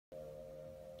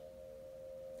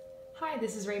Hi,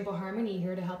 this is Rainbow Harmony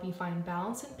here to help you find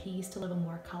balance and peace to live a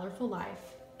more colorful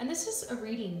life. And this is a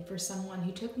reading for someone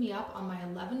who took me up on my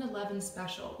 11/11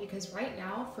 special, because right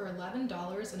now for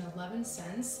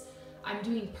 $11.11, I'm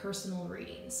doing personal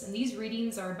readings. And these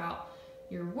readings are about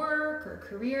your work or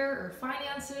career or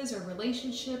finances or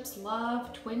relationships,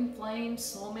 love, twin flames,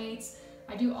 soulmates.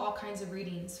 I do all kinds of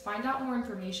readings. Find out more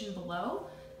information below.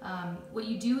 What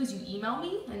you do is you email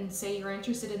me and say you're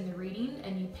interested in the reading,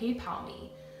 and you PayPal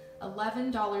me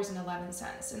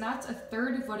 $11.11, and that's a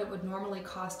third of what it would normally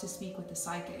cost to speak with a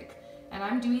psychic. And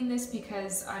I'm doing this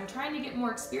because I'm trying to get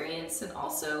more experience, and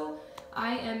also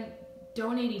I am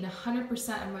donating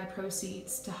 100% of my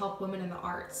proceeds to help women in the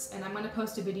arts, and I'm going to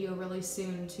post a video really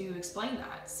soon to explain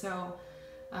that. So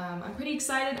I'm pretty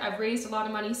excited. I've raised a lot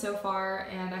of money so far,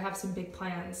 and I have some big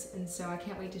plans, and so I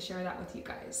can't wait to share that with you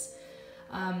guys.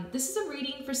 This is a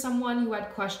reading for someone who had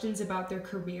questions about their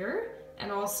career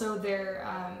and also their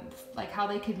like how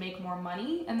they could make more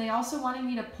money, and they also wanted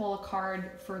me to pull a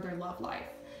card for their love life.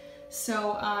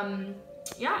 So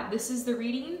yeah, this is the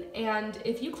reading, and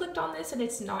if you clicked on this and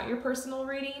it's not your personal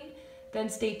reading, then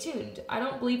stay tuned. I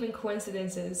don't believe in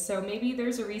coincidences, so maybe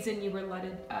there's a reason you were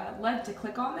led to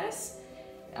click on this.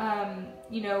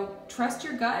 You know, trust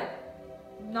your gut.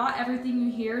 Not everything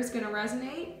you hear is going to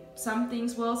resonate. Some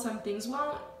things will, some things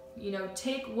won't. You know,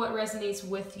 take what resonates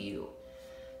with you.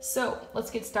 So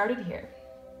let's get started here.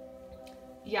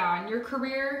 Yeah, in your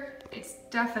career, it's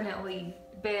definitely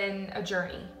been a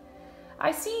journey.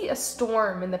 I see a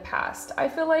storm in the past. I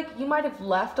feel like you might have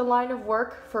left a line of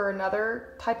work for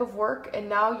another type of work, and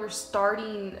now you're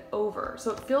starting over. So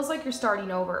it feels like you're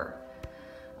starting over.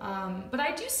 But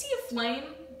I do see a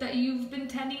flame that you've been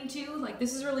tending to. Like,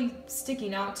 this is really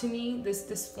sticking out to me,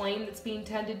 this flame that's being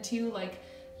tended to. Like,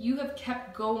 you have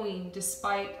kept going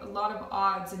despite a lot of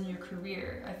odds in your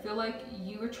career. I feel like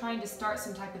you were trying to start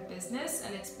some type of business,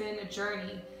 and it's been a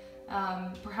journey.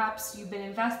 Perhaps you've been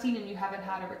investing and you haven't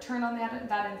had a return on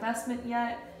that investment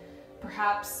yet.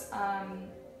 Perhaps,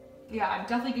 yeah, I'm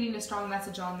definitely getting a strong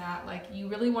message on that. Like, you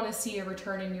really want to see a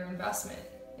return in your investment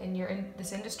in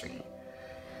this industry.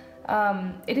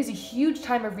 It is a huge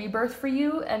time of rebirth for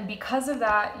you, and because of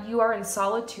that, you are in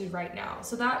solitude right now.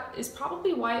 So that is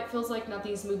probably why it feels like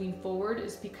nothing's moving forward,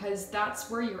 is because that's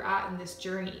where you're at in this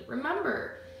journey.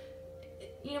 Remember,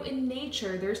 you know, in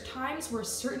nature, there's times where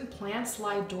certain plants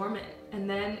lie dormant, and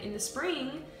then in the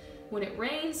spring, when it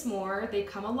rains more, they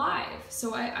come alive.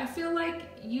 So I feel like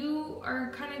you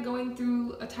are kind of going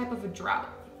through a type of a drought.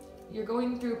 You're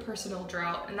going through a personal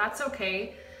drought, and that's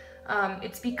okay.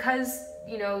 It's because,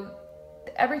 you know,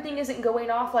 everything isn't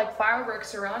going off like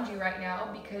fireworks around you right now,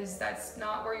 because that's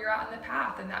not where you're at in the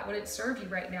path, and that wouldn't serve you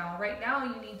right now. Right now,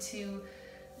 you need to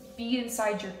be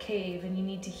inside your cave, and you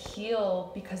need to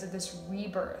heal because of this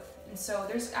rebirth. And so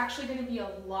there's actually going to be a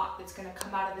lot that's going to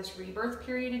come out of this rebirth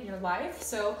period in your life.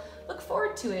 So look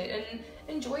forward to it and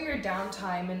enjoy your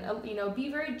downtime, and you know, be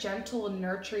very gentle and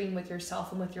nurturing with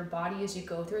yourself and with your body as you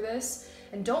go through this.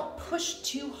 And don't push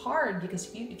too hard,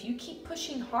 because if you keep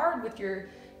pushing hard with your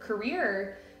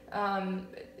career,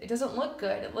 it doesn't look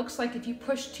good. It looks like if you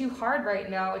push too hard right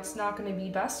now, it's not going to be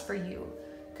best for you,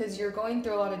 because you're going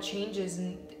through a lot of changes,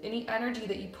 and any energy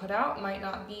that you put out might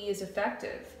not be as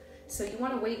effective. So you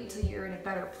want to wait until you're in a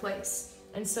better place.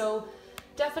 And so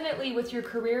definitely with your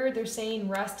career, they're saying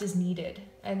rest is needed.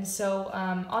 And so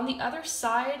on the other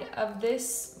side of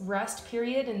this rest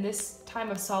period and this time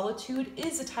of solitude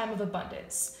is a time of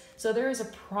abundance. So there is a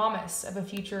promise of a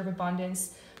future of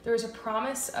abundance. There is a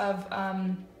promise of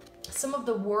some of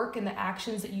the work and the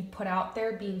actions that you put out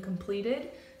there being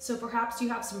completed. So perhaps you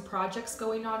have some projects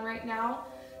going on right now,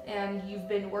 and you've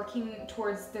been working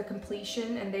towards their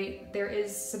completion, and there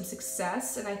is some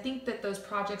success. And I think that those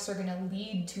projects are going to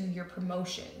lead to your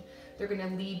promotion. They're going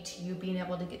to lead to you being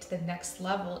able to get to the next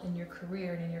level in your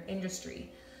career and in your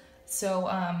industry. So,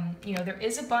 you know, there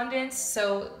is abundance.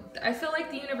 So I feel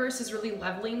like the universe is really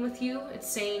leveling with you. It's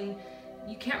saying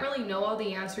you can't really know all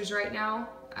the answers right now.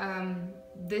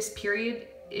 This period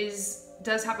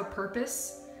does have a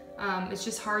purpose. It's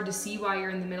just hard to see why you're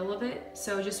in the middle of it.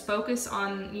 So just focus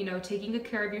on, you know, taking good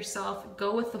care of yourself.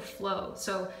 Go with the flow.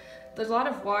 So there's a lot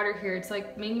of water here. It's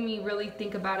like making me really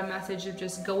think about a message of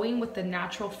just going with the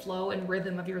natural flow and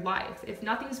rhythm of your life. If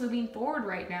nothing's moving forward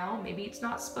right now, maybe it's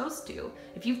not supposed to.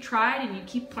 If you've tried and you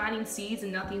keep planting seeds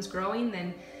and nothing's growing,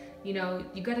 then, you know,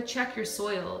 you got to check your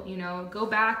soil. You know, go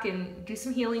back and do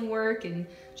some healing work and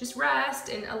just rest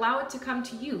and allow it to come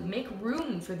to you. Make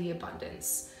room for the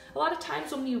abundance. A lot of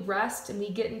times when we rest and we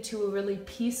get into a really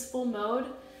peaceful mode,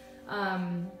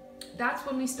 that's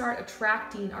when we start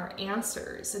attracting our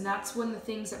answers, and that's when the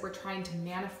things that we're trying to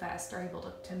manifest are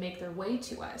able to make their way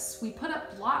to us. We put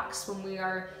up blocks when we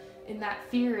are in that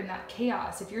fear and that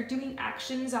chaos. If you're doing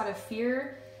actions out of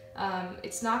fear,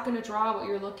 it's not going to draw what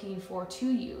you're looking for to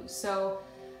you. So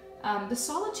the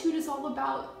solitude is all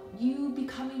about you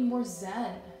becoming more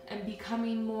zen and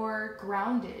becoming more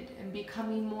grounded and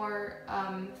becoming more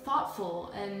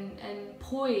thoughtful and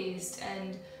poised,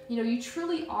 and you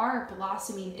truly are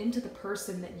blossoming into the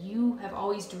person that you have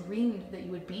always dreamed that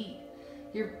you would be.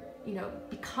 You're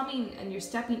becoming, and you're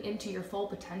stepping into your full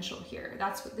potential here.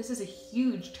 This is a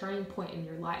huge turning point in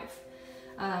your life.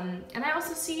 And I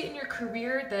also see in your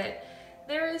career that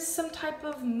there is some type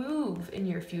of move in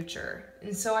your future.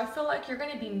 And so I feel like you're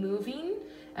going to be moving,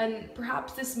 and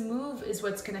perhaps this move is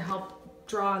what's going to help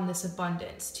draw on this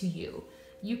abundance to you.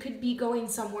 You could be going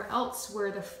somewhere else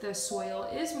where the soil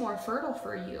is more fertile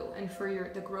for you and for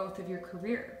the growth of your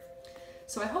career.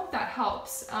 So I hope that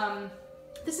helps.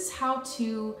 This is how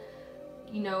to,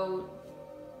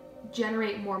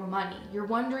 generate more money. You're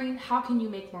wondering, how can you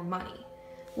make more money?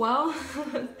 Well,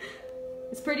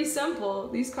 it's pretty simple.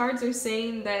 These cards are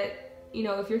saying that,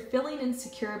 if you're feeling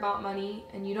insecure about money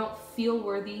and you don't feel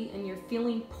worthy and you're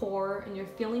feeling poor and you're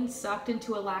feeling sucked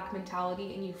into a lack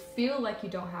mentality and you feel like you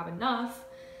don't have enough,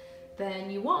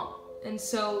 then you won't. And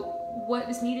so what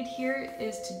is needed here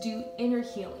is to do inner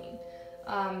healing.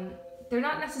 They're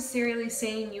not necessarily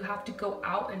saying you have to go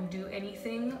out and do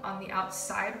anything on the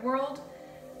outside world.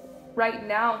 Right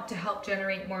now, to help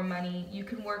generate more money, you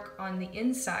can work on the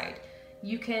inside.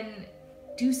 You can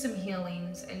do some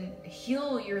healings and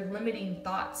heal your limiting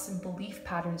thoughts and belief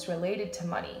patterns related to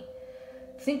money.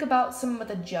 Think about some of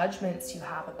the judgments you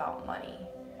have about money.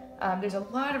 There's a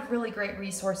lot of really great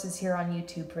resources here on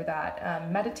YouTube for that.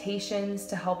 Meditations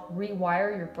to help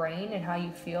rewire your brain and how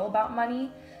you feel about money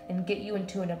and get you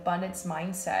into an abundance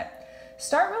mindset.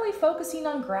 Start really focusing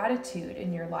on gratitude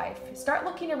in your life. Start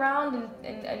looking around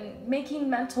and making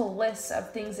mental lists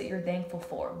of things that you're thankful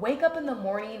for. Wake up in the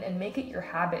morning and make it your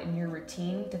habit and your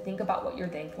routine to think about what you're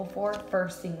thankful for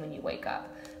first thing when you wake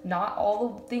up. Not all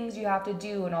the things you have to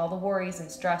do and all the worries and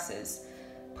stresses.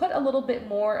 Put a little bit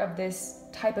more of this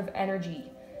type of energy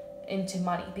into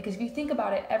money, because if you think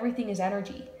about it, everything is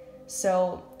energy.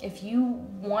 So if you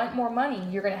want more money,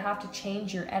 you're going to have to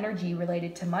change your energy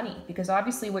related to money, because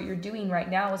obviously what you're doing right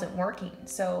now isn't working.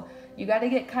 So you got to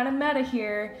get kind of meta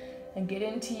here and get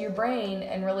into your brain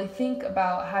and really think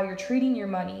about how you're treating your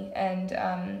money,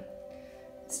 and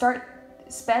start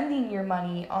spending your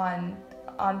money on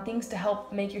things to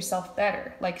help make yourself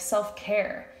better, like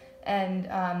self-care, and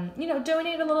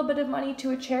donate a little bit of money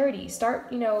to a charity.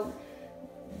 Start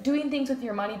doing things with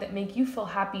your money that make you feel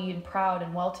happy and proud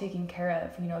and well taken care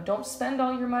of. Don't spend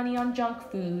all your money on junk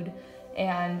food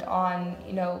and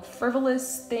on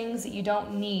frivolous things that you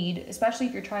don't need, especially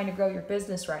if you're trying to grow your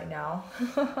business right now.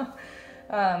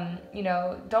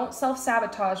 Don't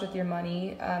self-sabotage with your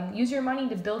money. Use your money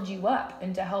to build you up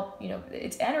and to help.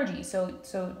 It's energy,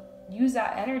 so use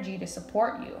that energy to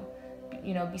support you.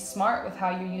 Be smart with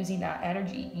how you're using that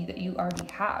energy that you already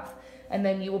have, and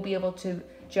then you will be able to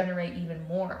generate even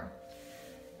more.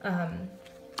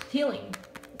 Healing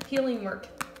work.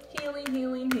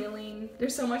 Healing.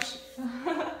 There's so much,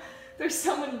 there's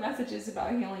so many messages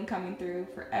about healing coming through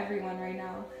for everyone right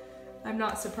now. I'm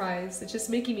not surprised. It's just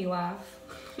making me laugh.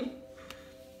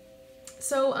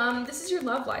 So this is your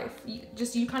love life.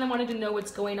 You kind of wanted to know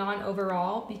what's going on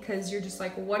overall, because you're just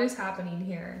like, what is happening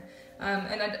here?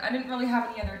 And I didn't really have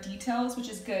any other details, which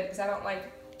is good, because I don't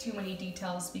like too many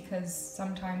details, because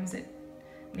sometimes it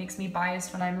makes me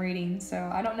biased when I'm reading. So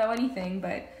I don't know anything,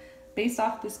 but based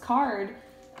off this card,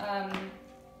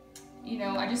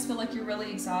 I just feel like you're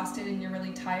really exhausted and you're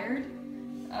really tired.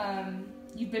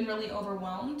 You've been really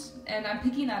overwhelmed, and I'm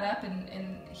picking that up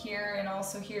in here and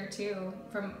also here too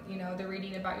from the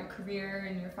reading about your career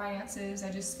and your finances. I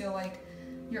just feel like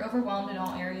you're overwhelmed in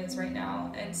all areas right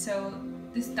now, and so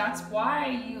that's why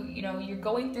you're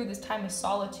going through this time of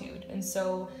solitude. And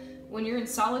so when you're in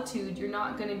solitude,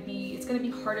 it's going to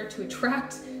be harder to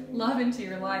attract love into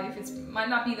your life. It might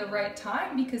not be the right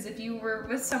time, because if you were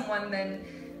with someone, then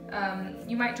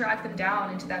you might drag them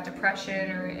down into that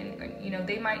depression, or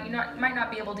they might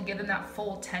not be able to give them that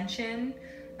full attention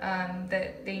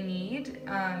that they need.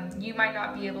 You might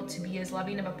not be able to be as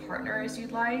loving of a partner as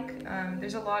you'd like.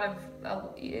 There's a lot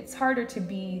of it's harder to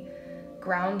be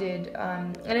grounded,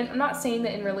 and I'm not saying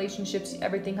that in relationships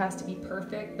everything has to be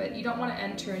perfect, but you don't want to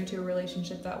enter into a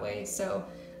relationship that way. So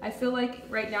I feel like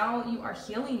right now you are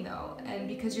healing though, and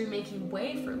because you're making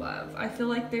way for love, I feel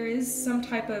like there is some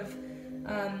type of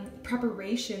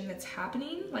preparation that's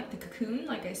happening, like the cocoon,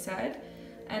 like I said.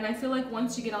 And I feel like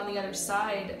once you get on the other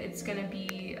side, it's gonna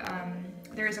be,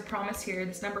 there is a promise here.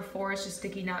 This number 4 is just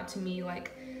sticking out to me,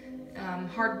 like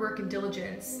hard work and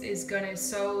diligence is gonna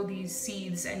sow these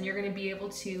seeds, and you're gonna be able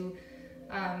to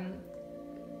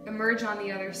emerge on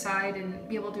the other side and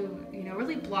be able to, you know,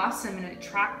 really blossom and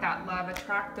attract that love,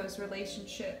 attract those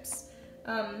relationships.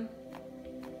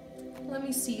 Let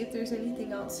me see if there's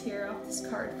anything else here off this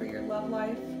card for your love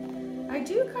life. I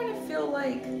do kind of feel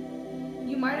like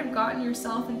you might have gotten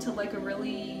yourself into like a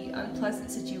really unpleasant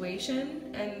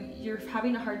situation and you're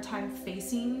having a hard time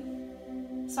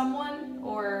facing someone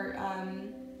or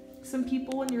some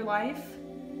people in your life.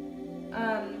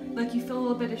 Like you feel a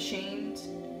little bit ashamed,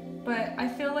 but I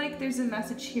feel like there's a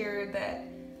message here that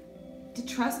to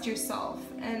trust yourself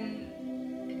and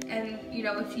you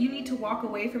know, if you need to walk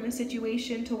away from a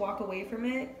situation, to walk away from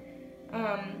it.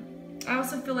 I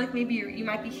also feel like maybe you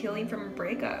might be healing from a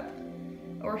breakup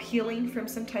or healing from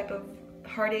some type of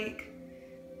heartache.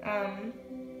 I'm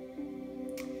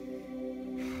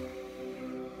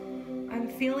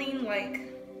feeling like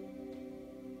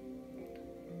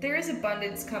there is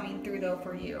abundance coming through though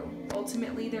for you.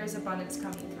 Ultimately, there's abundance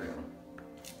coming through.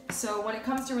 So when it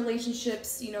comes to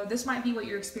relationships, you know, this might be what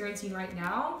you're experiencing right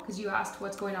now because you asked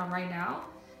what's going on right now.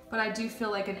 But I do feel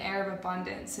like an air of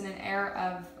abundance and an air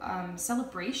of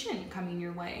celebration coming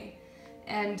your way.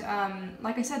 And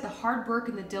like I said, the hard work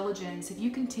and the diligence, if you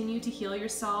continue to heal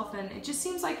yourself, and it just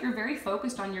seems like you're very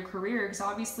focused on your career because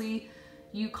obviously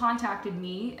you contacted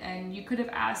me and you could have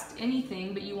asked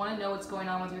anything, but you want to know what's going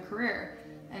on with your career.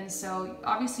 And so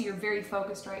obviously you're very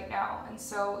focused right now. And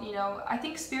so, you know, I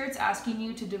think Spirit's asking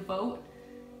you to devote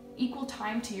equal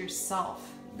time to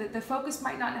yourself. The focus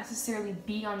might not necessarily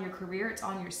be on your career, it's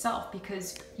on yourself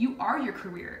because you are your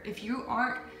career. If you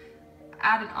aren't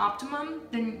at an optimum,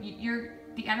 then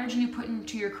the energy you put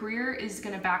into your career is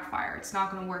going to backfire. It's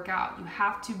not going to work out. You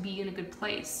have to be in a good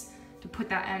place to put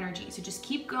that energy. So just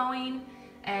keep going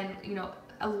and, you know,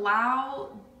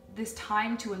 allow this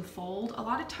time to unfold. A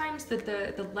lot of times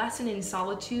the lesson in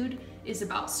solitude is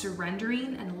about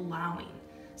surrendering and allowing.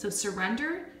 So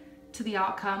surrender to the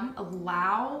outcome,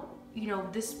 allow, you know,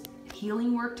 this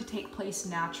healing work to take place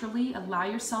naturally, allow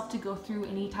yourself to go through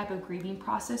any type of grieving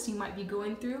process you might be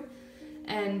going through,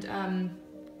 and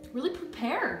really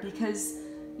prepare because,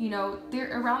 you know,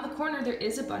 there around the corner there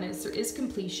is abundance, there is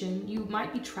completion. You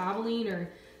might be traveling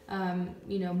or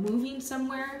you know, moving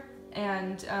somewhere,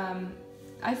 and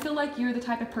I feel like you're the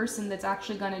type of person that's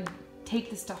actually going to take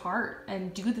this to heart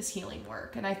and do this healing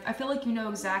work. And I feel like you know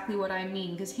exactly what I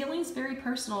mean because healing is very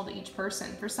personal to each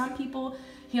person. For some people,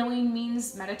 healing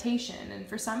means meditation, and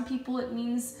for some people it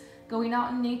means going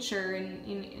out in nature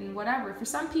and whatever. For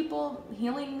some people,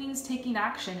 healing means taking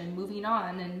action and moving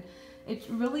on, and it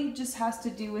really just has to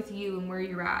do with you and where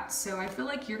you're at. So I feel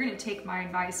like you're going to take my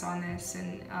advice on this,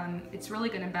 and it's really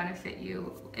going to benefit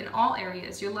you in all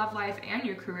areas, your love life and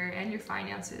your career and your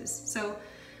finances. So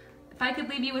if I could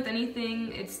leave you with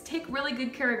anything, it's take really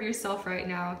good care of yourself right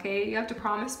now, okay? You have to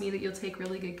promise me that you'll take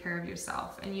really good care of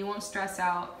yourself and you won't stress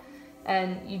out,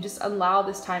 and you just allow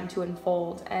this time to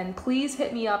unfold. And please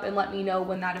hit me up and let me know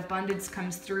when that abundance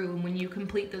comes through and when you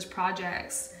complete those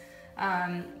projects.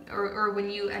 Or when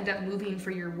you end up moving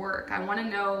for your work. I want to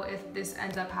know if this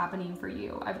ends up happening for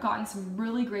you. I've gotten some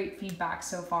really great feedback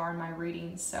so far in my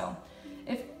readings. So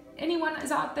if anyone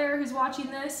is out there who's watching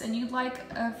this and you'd like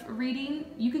a reading,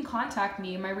 you can contact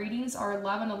me. My readings are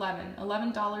 $11.11,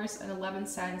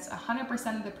 $11.11.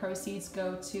 100% of the proceeds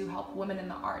go to help women in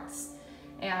the arts.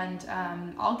 And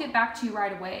I'll get back to you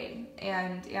right away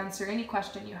and answer any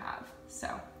question you have.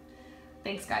 So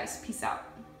thanks guys, peace out.